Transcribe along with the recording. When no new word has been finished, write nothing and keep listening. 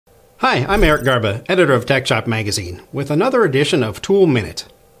Hi, I'm Eric Garba, editor of Tech Shop Magazine, with another edition of Tool Minute.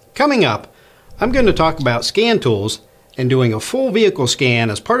 Coming up, I'm going to talk about scan tools and doing a full vehicle scan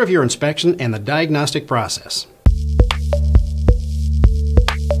as part of your inspection and the diagnostic process.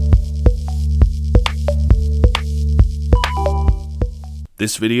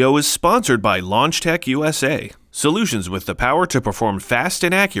 This video is sponsored by LaunchTech USA, solutions with the power to perform fast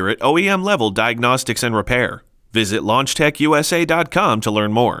and accurate OEM-level diagnostics and repair. Visit LaunchTechUSA.com to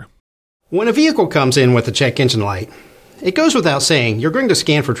learn more. When a vehicle comes in with a check engine light, it goes without saying you're going to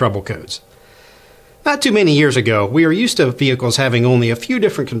scan for trouble codes. Not too many years ago, we were used to vehicles having only a few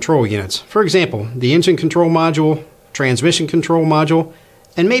different control units. For example, the engine control module, transmission control module,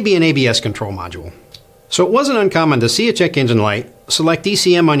 and maybe an ABS control module. So it wasn't uncommon to see a check engine light, select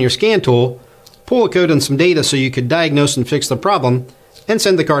ECM on your scan tool, pull a code and some data so you could diagnose and fix the problem, and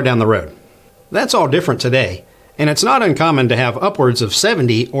send the car down the road. That's all different today. And it's not uncommon to have upwards of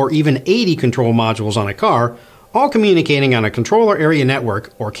 70 or even 80 control modules on a car, all communicating on a controller area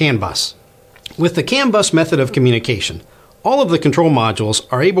network or CAN bus. With the CAN bus method of communication, all of the control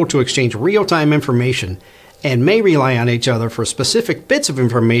modules are able to exchange real-time information and may rely on each other for specific bits of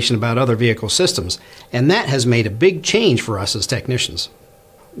information about other vehicle systems, and that has made a big change for us as technicians.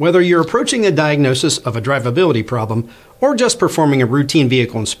 Whether you're approaching the diagnosis of a drivability problem or just performing a routine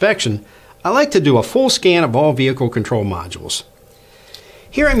vehicle inspection, I like to do a full scan of all vehicle control modules.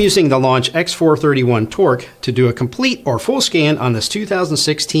 Here I'm using the Launch X431 Torque to do a complete or full scan on this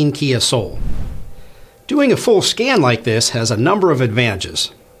 2016 Kia Soul. Doing a full scan like this has a number of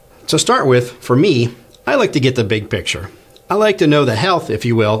advantages. To start with, for me, I like to get the big picture. I like to know the health, if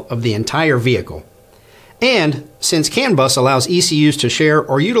you will, of the entire vehicle. And since CAN bus allows ECUs to share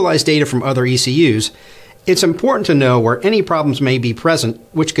or utilize data from other ECUs, it's important to know where any problems may be present,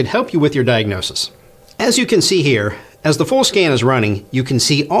 which could help you with your diagnosis. As you can see here, as the full scan is running, you can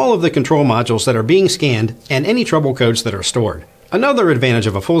see all of the control modules that are being scanned and any trouble codes that are stored. Another advantage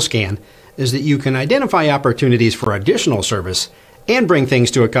of a full scan is that you can identify opportunities for additional service and bring things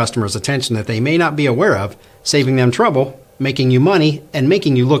to a customer's attention that they may not be aware of, saving them trouble, making you money, and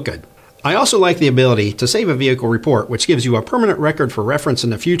making you look good. I also like the ability to save a vehicle report, which gives you a permanent record for reference in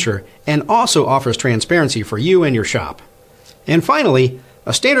the future and also offers transparency for you and your shop. And finally,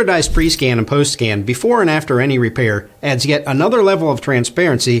 a standardized pre-scan and post-scan before and after any repair adds yet another level of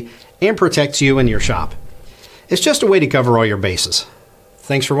transparency and protects you and your shop. It's just a way to cover all your bases.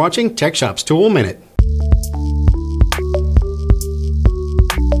 Thanks for watching Tech Shop's Tool Minute.